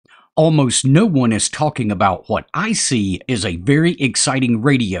almost no one is talking about what I see is a very exciting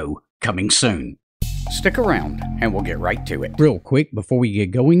radio coming soon. Stick around and we'll get right to it. Real quick before we get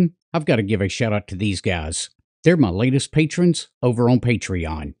going, I've got to give a shout out to these guys. They're my latest patrons over on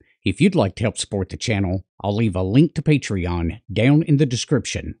Patreon. If you'd like to help support the channel, I'll leave a link to Patreon down in the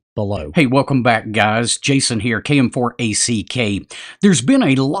description below. Hey, welcome back, guys. Jason here, KM4ACK. There's been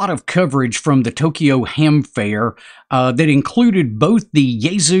a lot of coverage from the Tokyo Ham Fair that included both the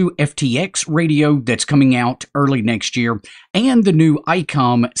Yaesu FTX radio that's coming out early next year and the new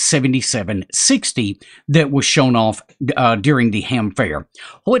ICOM 7760 that was shown off during the Ham Fair.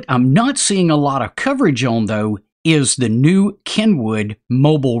 What I'm not seeing a lot of coverage on, though, is the new Kenwood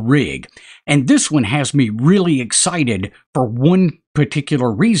mobile rig. And this one has me really excited for one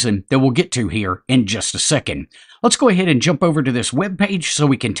particular reason that we'll get to here in just a second. Let's go ahead and jump over to this webpage so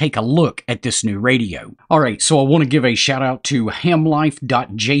we can take a look at this new radio. Alright, so I want to give a shout out to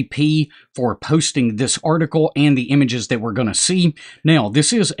hamlife.jp for posting this article and the images that we're going to see. Now,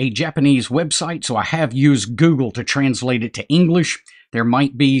 this is a Japanese website, so I have used Google to translate it to English. There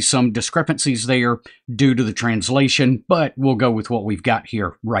might be some discrepancies there due to the translation, but we'll go with what we've got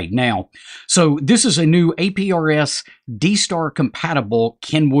here right now. So this is a new APRS D-Star compatible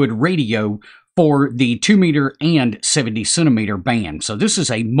Kenwood radio for the 2 meter and 70 centimeter band. So this is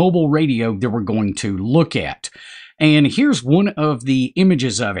a mobile radio that we're going to look at. And here's one of the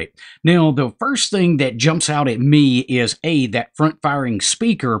images of it. Now, the first thing that jumps out at me is that front-firing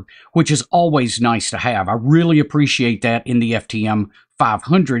speaker, which is always nice to have. I really appreciate that in the FTM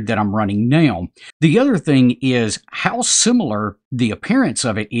 500 that I'm running now. The other thing is how similar the appearance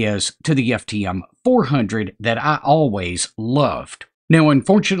of it is to the FTM 400 that I always loved. Now,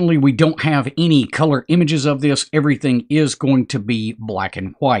 unfortunately, we don't have any color images of this. Everything is going to be black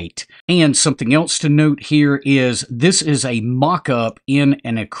and white. And something else to note here is this is a mock-up in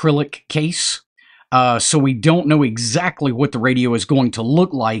an acrylic case. So we don't know exactly what the radio is going to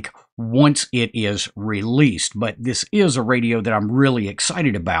look like once it is released. But this is a radio that I'm really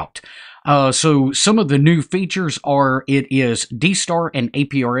excited about. So some of the new features are it is D-Star and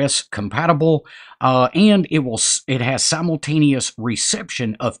APRS compatible, and it has simultaneous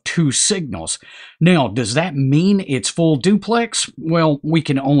reception of 2 signals. Now, does that mean it's full duplex? Well, we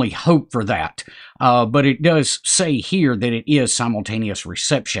can only hope for that, but it does say here that it is simultaneous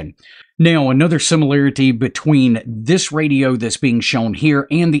reception. Now, another similarity between this radio that's being shown here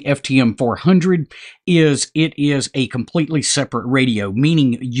and the FTM 400 is it is a completely separate radio,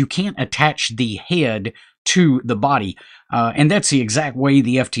 meaning you can't attach the head to the body. And that's the exact way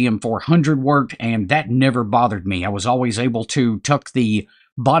the FTM 400 worked, and that never bothered me. I was always able to tuck the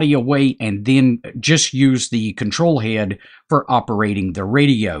body away and then just use the control head for operating the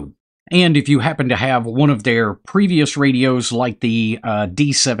radio. And if you happen to have one of their previous radios like the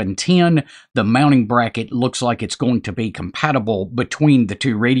D710, the mounting bracket looks like it's going to be compatible between the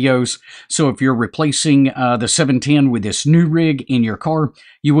 2 radios. So if you're replacing the 710 with this new rig in your car,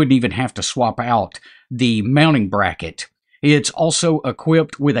 you wouldn't even have to swap out the mounting bracket. It's also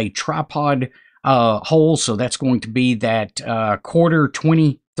equipped with a tripod hole, so that's going to be that quarter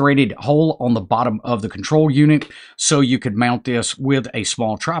 20 threaded hole on the bottom of the control unit, so you could mount this with a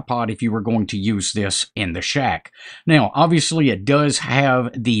small tripod if you were going to use this in the shack. Now, obviously, it does have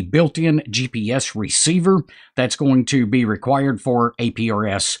the built-in GPS receiver that's going to be required for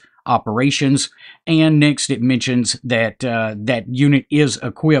APRS operations, and next it mentions that that unit is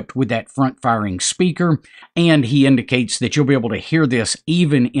equipped with that front-firing speaker, and he indicates that you'll be able to hear this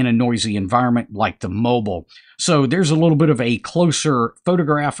even in a noisy environment like the mobile. So there's a little bit of a closer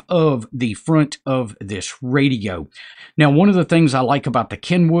photograph of the front of this radio. Now, one of the things I like about the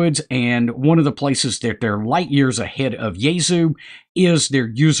Kenwoods, and one of the places that they're light years ahead of Yaesu, is their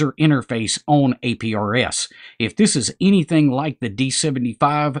user interface on APRS. If this is anything like the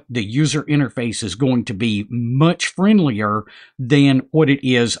D75, the user interface is going to be much friendlier than what it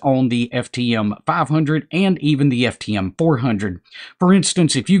is on the FTM 500 and even the FTM 400. For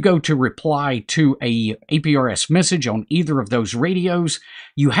instance, if you go to reply to a APRS message on either of those radios,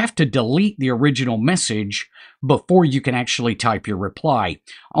 you have to delete the original message before you can actually type your reply.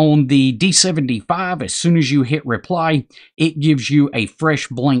 On the D75, as soon as you hit reply, it gives you a fresh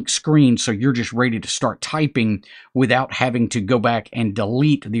blank screen, so you're just ready to start typing without having to go back and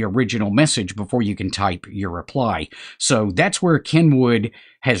delete the original message before you can type your reply. So that's where Kenwood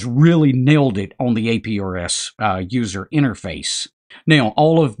has really nailed it on the APRS user interface. Now,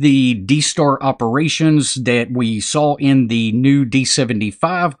 all of the D-Star operations that we saw in the new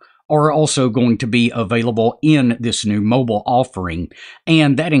D75 are also going to be available in this new mobile offering,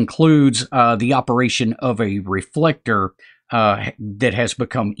 and that includes the operation of a reflector that has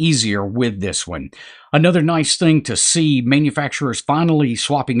become easier with this one. Another nice thing to see manufacturers finally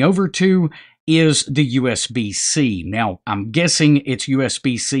swapping over to is the USB-C. Now, I'm guessing it's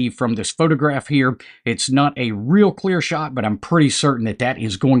USB-C from this photograph here. It's not a real clear shot, but I'm pretty certain that that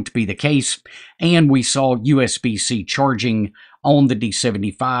is going to be the case. And we saw USB-C charging on the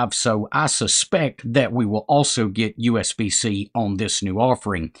D75, so I suspect that we will also get USB-C on this new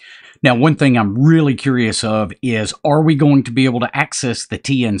offering. Now, one thing I'm really curious of is, are we going to be able to access the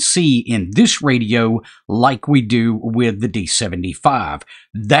TNC in this radio like we do with the D75?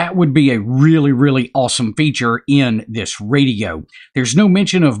 That would be a really, really awesome feature in this radio. There's no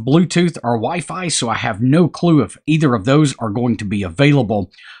mention of Bluetooth or Wi-Fi, so I have no clue if either of those are going to be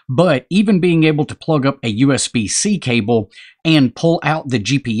available. But even being able to plug up a USB-C cable and pull out the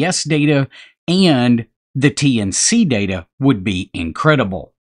GPS data and the TNC data would be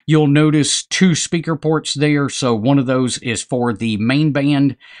incredible. You'll notice 2 speaker ports there, so one of those is for the main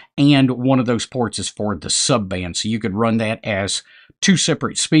band and one of those ports is for the sub band. So you could run that as 2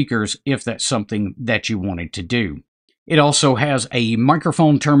 separate speakers if that's something that you wanted to do. It also has a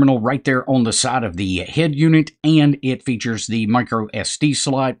microphone terminal right there on the side of the head unit, and it features the micro SD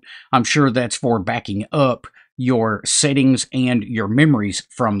slot. I'm sure that's for backing up your settings and your memories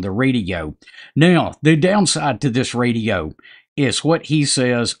from the radio. Now, the downside to this radio is what he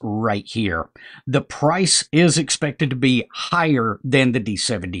says right here. The price is expected to be higher than the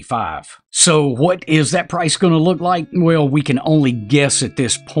D75. So what is that price going to look like? Well, we can only guess at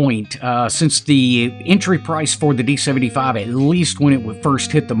this point. Since the entry price for the D75, at least when it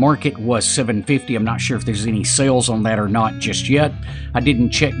first hit the market, was $750. I'm not sure if there's any sales on that or not just yet. I didn't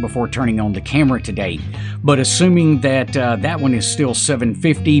check before turning on the camera today. But assuming that that one is still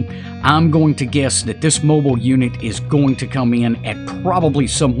 $750, I'm going to guess that this mobile unit is going to come in at probably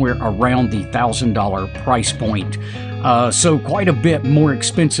somewhere around the $1,000 price point. So quite a bit more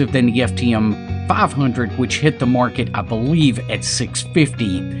expensive than the FTM 500, which hit the market, I believe, at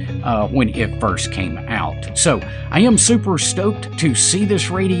 $650 when it first came out. So I am super stoked to see this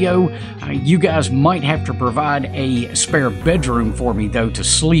radio. You guys might have to provide a spare bedroom for me, though, to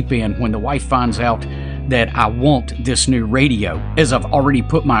sleep in when the wife finds out that I want this new radio, as I've already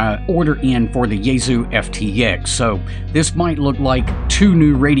put my order in for the Yaesu FTX. So this might look like 2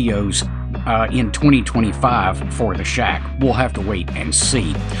 new radios in 2025 for the shack. We'll have to wait and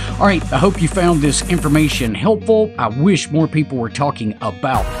see. All right, I hope you found this information helpful. I wish more people were talking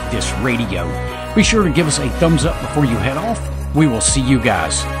about this radio. Be sure to give us a thumbs up before you head off. We will see you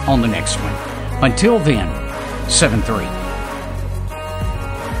guys on the next one. Until then, 7-3.